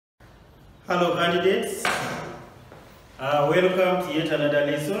Hello candidates, welcome to yet another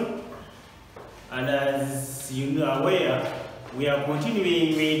lesson, and as you are aware, we are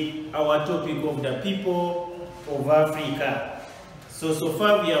continuing with our topic of the people of Africa. So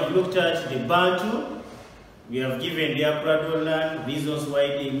far we have looked at the Bantu, we have given their predominant reasons why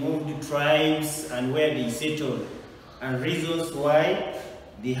they moved, tribes and where they settled, and reasons why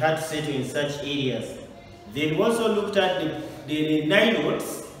they had to settle in such areas. Then we also looked at the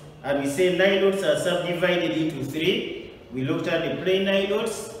Nilotes. And we say Nilotes are subdivided into three. We looked at the plain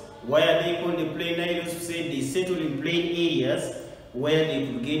Nilotes. Why are they called the plain Nilotes? We said they settled in plain areas where they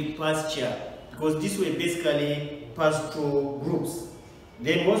could get pasture, because these were basically pastoral groups.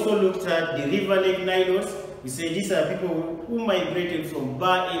 Then we also looked at the River Lake Nilotes. We said these are people who migrated from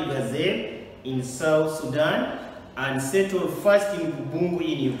Bahr el Ghazal in South Sudan and settled first in Bungu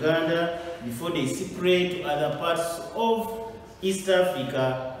in Uganda before they spread to other parts of East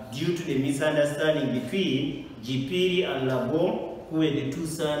Africa due to the misunderstanding between Jipiri and Labon, who were the two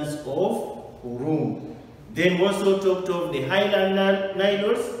sons of Urum. Then we also talked of the Highland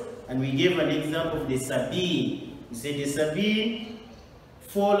Nilotes, and we gave an example of the Sabine. We said the Sabine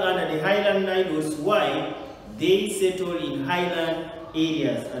fall under the Highland Nilotes. Why? They settle in highland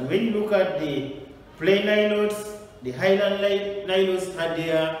areas. And when you look at the plain Nilotes, the Highland Nilotes had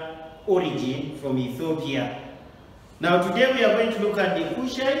their origin from Ethiopia. Now today we are going to look at the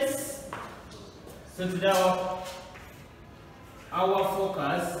Cushites. So today our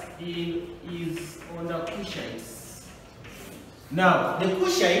focus is on the Cushites. Now the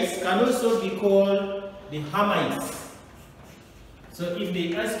Cushites can also be called the Hamites. So if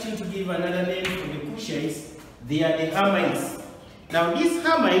they ask you to give another name for the Cushites, they are the Hamites. Now these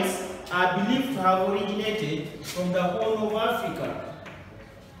Hamites are believed to have originated from the Horn of Africa.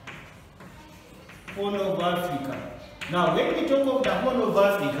 Horn of Africa. Now, when we talk of the Horn of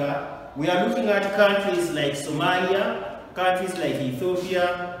Africa, we are looking at countries like Somalia, countries like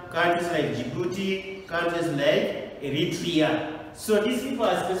Ethiopia, countries like Djibouti, countries like Eritrea. So these people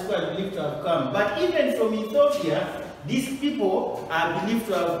are specifically believed to have come. But even from Ethiopia, these people are believed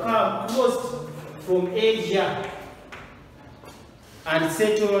to have come close from Asia and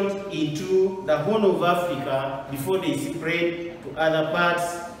settled into the Horn of Africa before they spread to other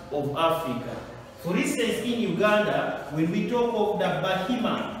parts of Africa. For instance, in Uganda, when we talk of the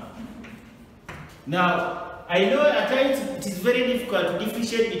Bahima, now I know at times it is very difficult to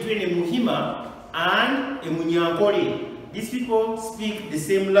differentiate between a Muhima and a Munyankore. These people speak the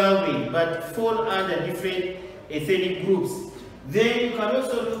same language but fall under different ethnic groups. Then you can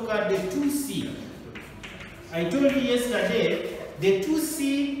also look at the Tutsi. I told you yesterday, the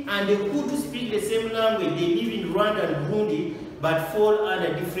Tutsi and the Hutu speak the same language. They live in Rwanda and Burundi but fall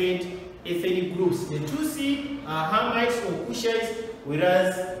under different ethnic groups. The Tutsi are Hamites or Cushites,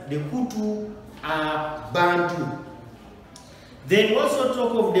 whereas the Hutu are Bantu. Then we also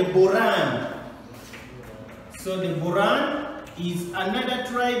talk of the Boran. So the Boran is another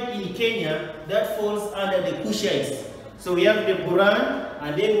tribe in Kenya that falls under the Cushites. So we have the Boran,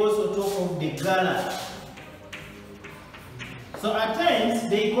 and then we also talk of the Gala. So at times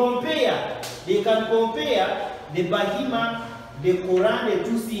they can compare the Bahima, the Quran, the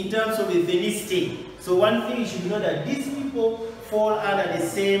Tutsi in terms of ethnicity. So one thing you should know that these people fall under the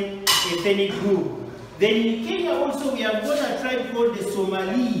same ethnic group. Then in Kenya also we have got a tribe called the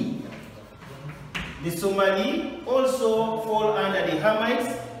Somali. The Somali also fall under the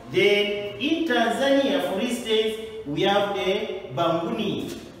Hamites. Then in Tanzania, for instance, we have the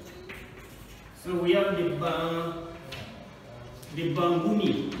Banguni. So we have the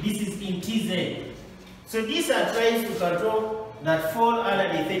Banguni. This is in TZ. So these are tribes to control that fall under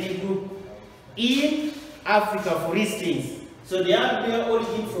the ethnic group in Africa, for instance. So they have their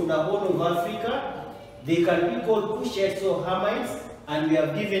origin from the Horn of Africa. They can be called Cushites or Hamites, and we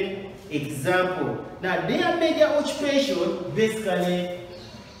have given example. Now their major occupation basically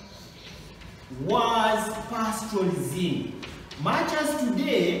was pastoralism. Much as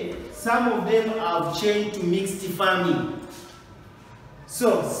today, some of them have changed to mixed farming.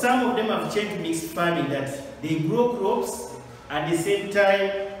 So some of them have changed to mixed farming, that they grow crops at the same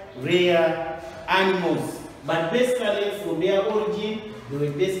time rear animals. But basically from their origin, they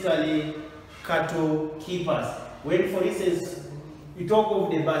were basically cattle keepers. When for instance, we talk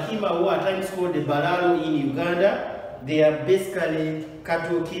of the Bahima, who are at times called the Balalo in Uganda, they are basically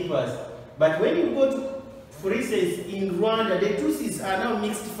cattle keepers. But when you go to, for instance, in Rwanda, the Tutsis are now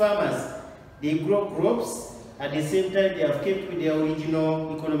mixed farmers. They grow crops, at the same time they have kept with their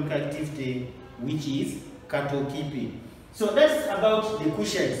original economic activity, which is cattle keeping. So that's about the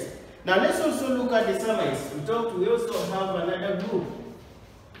Cushites. Now let's also look at the Semites. We also have another group.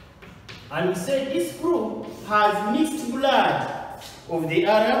 And we said this group has mixed blood of the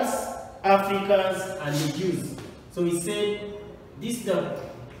Arabs, Africans, and the Jews. So we said this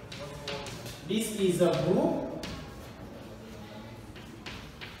is a group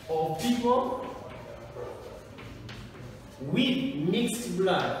of people with mixed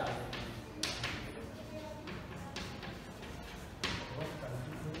blood.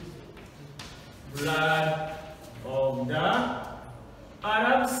 Blood of the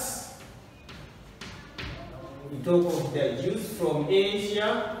Arabs. We talk of the Jews from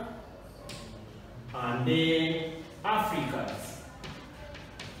Asia, and then Africans.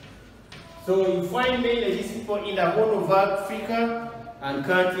 So you find mainly these people in the Horn of Africa and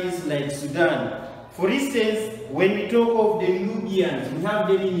countries like Sudan. For instance, when we talk of the Nubians, we have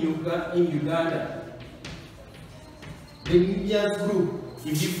them in Uganda. The Nubians group.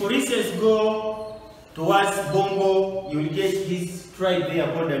 If you, for instance, go towards Bongo, you will get this tribe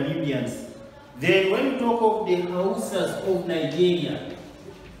there called the Nubians. Then when we talk of the Hausas of Nigeria,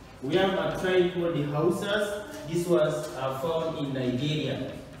 we have a tribe called the Hausas. This was found in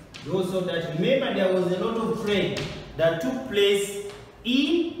Nigeria. Also that, remember, there was a lot of trade that took place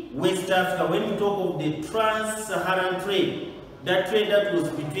in West Africa. When we talk of the trans-Saharan trade, that trade that was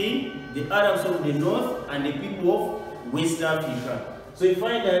between the Arabs of the north and the people of West Africa. So you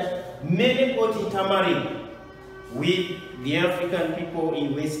find that many got intermarried with the African people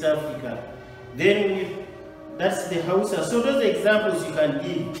in West Africa. Then that's the Hausa. So those are examples you can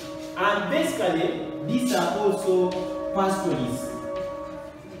give. And basically, these are also pastoralists.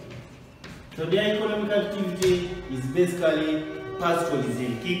 So their economic activity is basically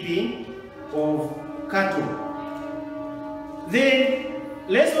pastoralism, keeping of cattle. Then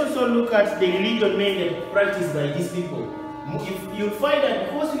let's also look at the religion mainly practiced by these people. If you find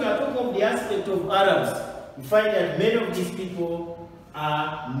that, because we are talking of the aspect of Arabs, you find that many of these people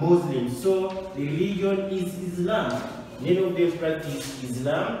are Muslims. So the religion is Islam. Many of them practice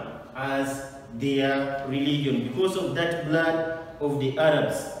Islam as their religion because of that blood of the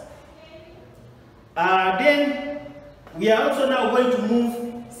Arabs. Then we are also now going to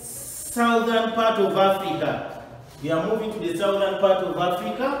move southern part of Africa. We are moving to the southern part of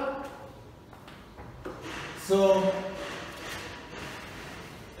Africa. So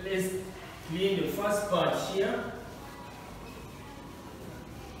let's clean the first part here.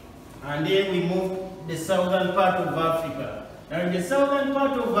 And then we move the southern part of Africa. Now in the southern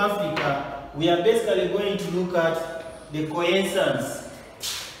part of Africa, we are basically going to look at the Cushites.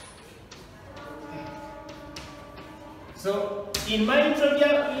 So in my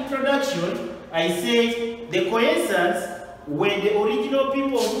introduction, I said the Cushites were the original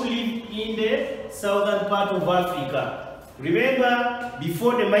people who lived in the southern part of Africa. Remember,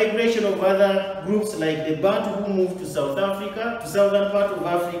 before the migration of other groups like the Bantu who moved to South Africa, to southern part of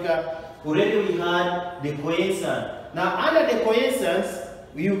Africa, already we had the Cushites. Now under the Cushites,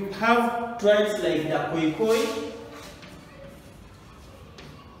 we have tribes like the Khoikhoi.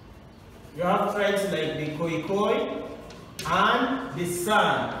 You have tribes like the Khoikhoi and the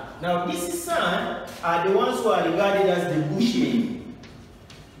San. Now these San are the ones who are regarded as the Bushmen.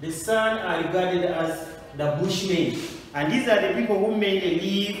 The San are regarded as the Bushmen. And these are the people who mainly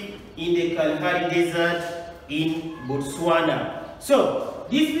live in the Kalahari Desert in Botswana. So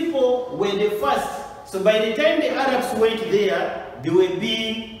these people were the first. So by the time the Arabs went there, they were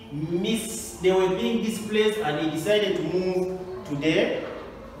being displaced and they decided to move to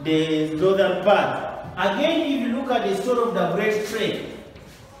the northern part. Again, if you look at the story of the Great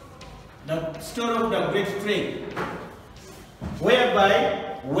Trade, whereby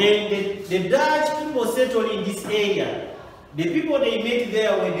when the Dutch people settled in this area, the people they met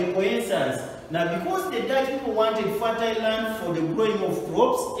there were the Cushites. Now because the Dutch people wanted fertile land for the growing of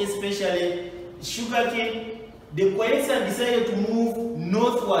crops, especially sugarcane, the Cushites decided to move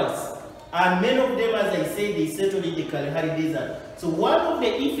northwards. And many of them, as I said, they settled in the Kalahari Desert. So one of the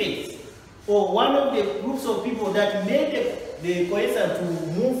effects, or one of the groups of people that made the Cushites to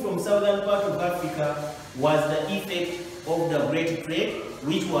move from southern part of Africa was the effect of the Great Trade,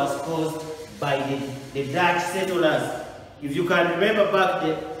 which was caused by the Dutch settlers. If you can remember back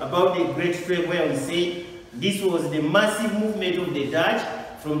about the Great Trade, where we say this was the massive movement of the Dutch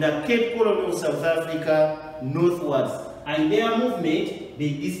from the Cape Colony of South Africa northwards. And their movement,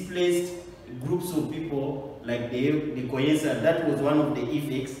 they displaced groups of people like the Cushites. That was one of the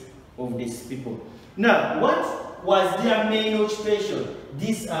effects of these people. Now, what was their main occupation?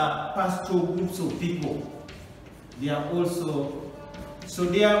 These are pastoral groups of people. They are also, so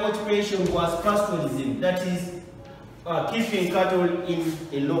their occupation was pastoralism, that is keeping cattle in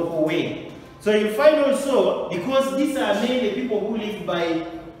a local way. So you find also, because these are mainly people who live by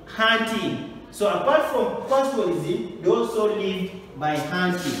hunting. So apart from pastoralism, they also lived by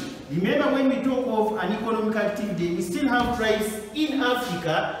hunting. Remember, when we talk of an economic activity, we still have tribes in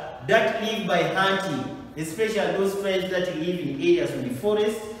Africa that live by hunting, especially those tribes that live in areas with the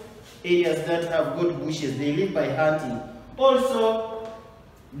forest, areas that have got bushes. They live by hunting. Also,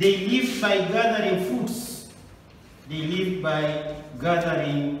 they live by gathering fruits. They live by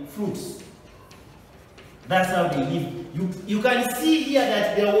gathering fruits. That's how they live. You can see here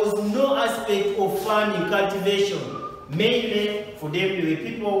that there was no aspect of farming, cultivation. Mainly for them, they were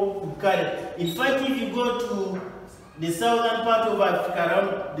people who carry. In fact, if you go to the southern part of Africa,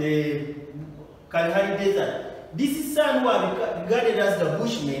 around the Kalahari Desert, this is some who are regarded as the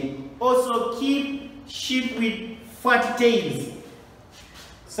Bushmen, also keep sheep with fat tails.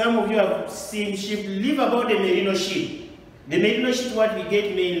 Some of you have seen sheep live about the merino sheep. The merino sheep, what we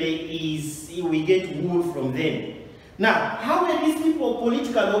get mainly is we get wool from them. Now, how were these people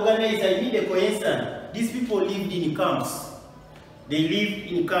politically organized? I need a coincidence. These people lived in camps. They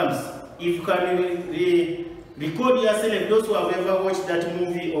lived in camps. If you can record yourself, those who have ever watched that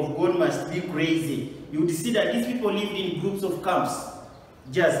movie of God Must Be Crazy, you would see that these people lived in groups of camps.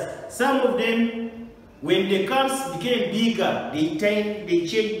 Just some of them, when the camps became bigger, they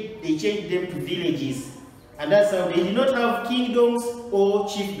changed them to villages. And that's how they did not have kingdoms or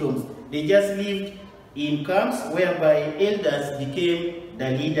chiefdoms. They just lived in camps whereby elders became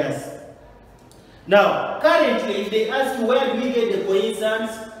the leaders. Now, currently, if they ask you where do we get the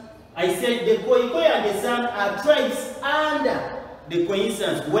Cushites, I said the Khoikhoi and the San are tribes under the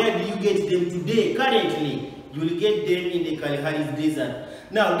Cushites. Where do you get them today? Currently, you will get them in the Kalahari Desert.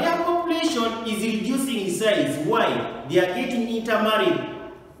 Now, their population is reducing in size. Why? They are getting intermarried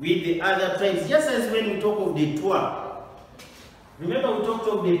with the other tribes, just as when we talk of the Twa. Remember we talked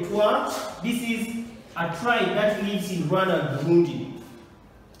of the Twa? This is a tribe that lives in Rwanda, Burundi.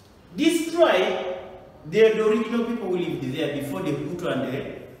 This tribe, the original people who lived there before the Hutu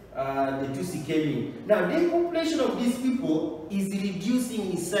and the Tutsi came in. Now, the population of these people is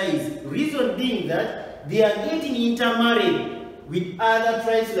reducing in size. Reason being that they are getting intermarried with other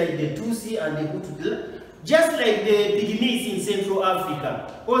tribes like the Tutsi and the Hutu, just like the Pygmies in Central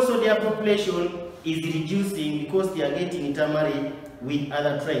Africa. Also, their population is reducing because they are getting intermarried with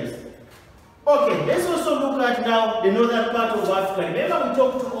other tribes. Okay, let's also look at now the northern part of Africa. Remember we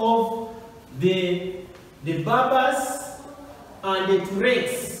talked of the Berbers and the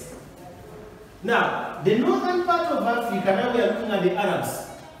Tuaregs. Now, the northern part of Africa, now we are looking at the Arabs.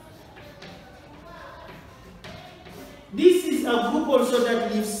 This is a group also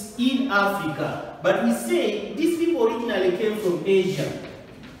that lives in Africa, but we say these people originally came from Asia.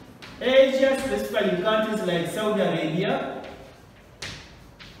 Asia, specifically in countries like Saudi Arabia,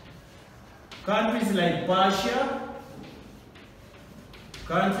 countries like Persia,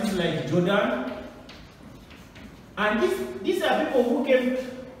 countries like Jordan. And these are people who came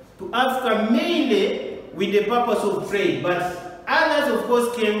to Africa mainly with the purpose of trade, but others of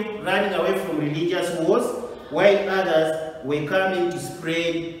course came running away from religious wars, while others were coming to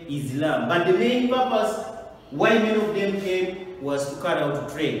spread Islam. But the main purpose why many of them came was to carry out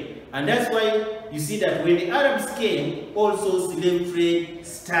trade. And that's why you see that when the Arabs came, also slave trade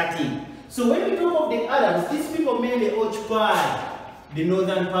started. So when we talk of the Arabs, these people mainly occupy the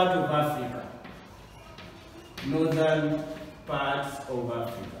northern part of Africa. Northern parts of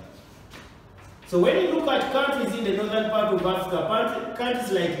Africa. So when you look at countries in the northern part of Africa,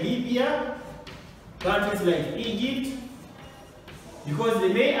 countries like Libya, countries like Egypt, because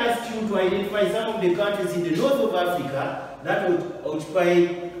they may ask you to identify some of the countries in the north of Africa that were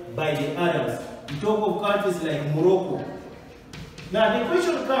occupied by the Arabs. We talk of countries like Morocco. Now the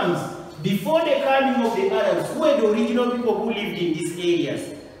question comes, before the coming of the Arabs, who were the original people who lived in these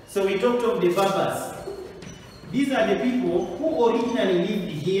areas? So we talked of the Berbers. These are the people who originally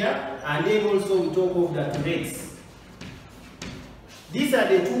lived here, and then also we talk of the Tuaregs. These are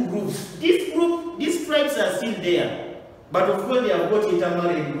the two groups. These tribes are still there, but of course they have got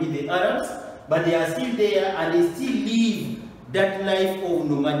intermarried with the Arabs, but they are still there and they still live that life of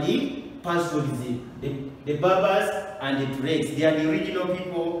nomadic pastoralism. The Berbers and the Tuaregs, they are the original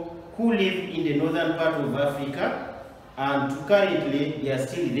people who live in the northern part of Africa, and currently they are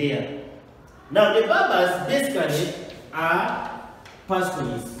still there. Now the Berbers basically are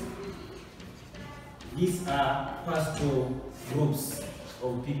pastoralists. These are pastoral groups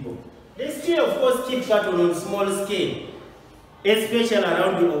of people. They still of course keep cattle on small scale, especially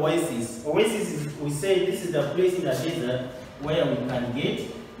around the oasis. Oasis is, we say this is the place in the desert where we can get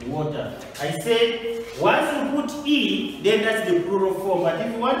water. I said once you put E, then that's the plural form, but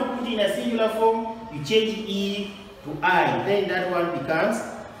if you want to put in a singular form, you change E to I, then that one becomes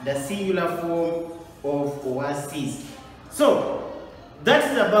the singular form of oasis. So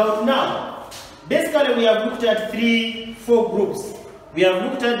that's about now. Basically, we have looked at 4 groups. We have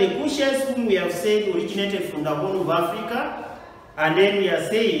looked at the Cushites, whom we have said originated from the Horn of Africa, and then we are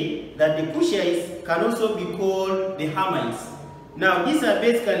saying that the Cushites can also be called the Hamites. Now, these are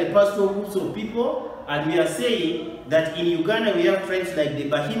basically pastoral groups of people, and we are saying that in Uganda we have tribes like the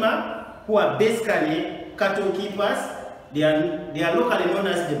Bahima, who are basically cattle keepers. They are locally known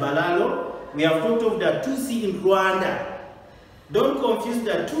as the Balalo. We have talked of the Tutsi in Rwanda. Don't confuse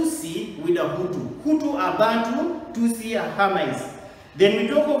the Tutsi with the Hutu. Hutu are Bantu, Tutsi are Hamites. Then we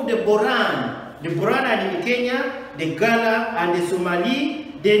talk of the Boran. The Boran are in Kenya, the Gala and the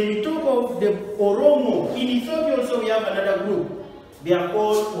Somali. Then we talk of the Oromo. In Ethiopia also we have another group. They are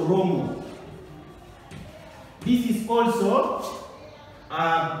called Oromo. This is also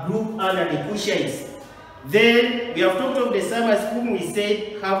a group under the Cushites. Then we have talked of the Samites, whom we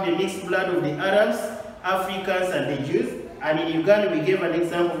said have the mixed blood of the Arabs, Africans and the Jews. And in Uganda we gave an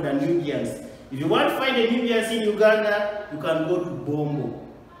example of the Nubians. If you want to find the Nubians in Uganda, you can go to Bombo.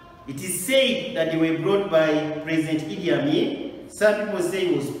 It is said that they were brought by President Idi Amin. Some people say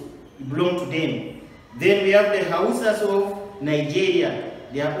it belonged to them. Then we have the Hausas of Nigeria.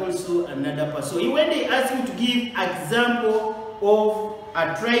 They are also another person. So when they ask you to give example of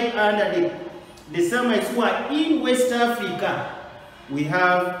a tribe under the Samites who are in West Africa, we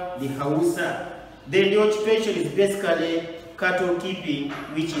have the Hausa. Then the occupation is basically cattle keeping,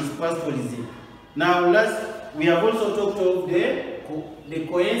 which is pastoralism. Now last, we have also talked of the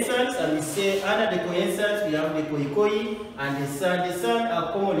Koensans, and we say under the Koensans we have the Koikoi and the San. The San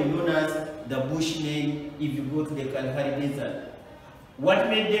are commonly known as the Bushmen if you go to the Kalahari Desert. What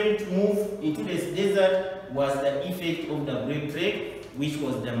made them to move into this desert was the effect of the grape trade, which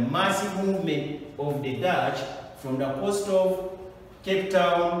was the massive movement of the Dutch from the coast of Cape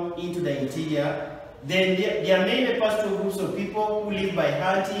Town into the interior. Then there are many pastoral groups of people who live by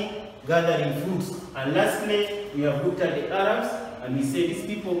hunting, gathering fruits. And lastly, we have looked at the Arabs, and we say these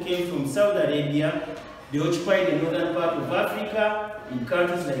people came from Saudi Arabia. They occupied the northern part of Africa in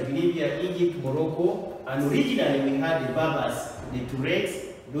countries like Libya, Egypt, Morocco, and originally we had the Berbers, the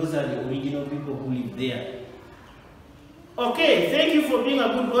Tuaregs. Those are the original people who live there. Okay, thank you for being a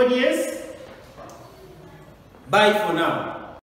good audience. Bye for now.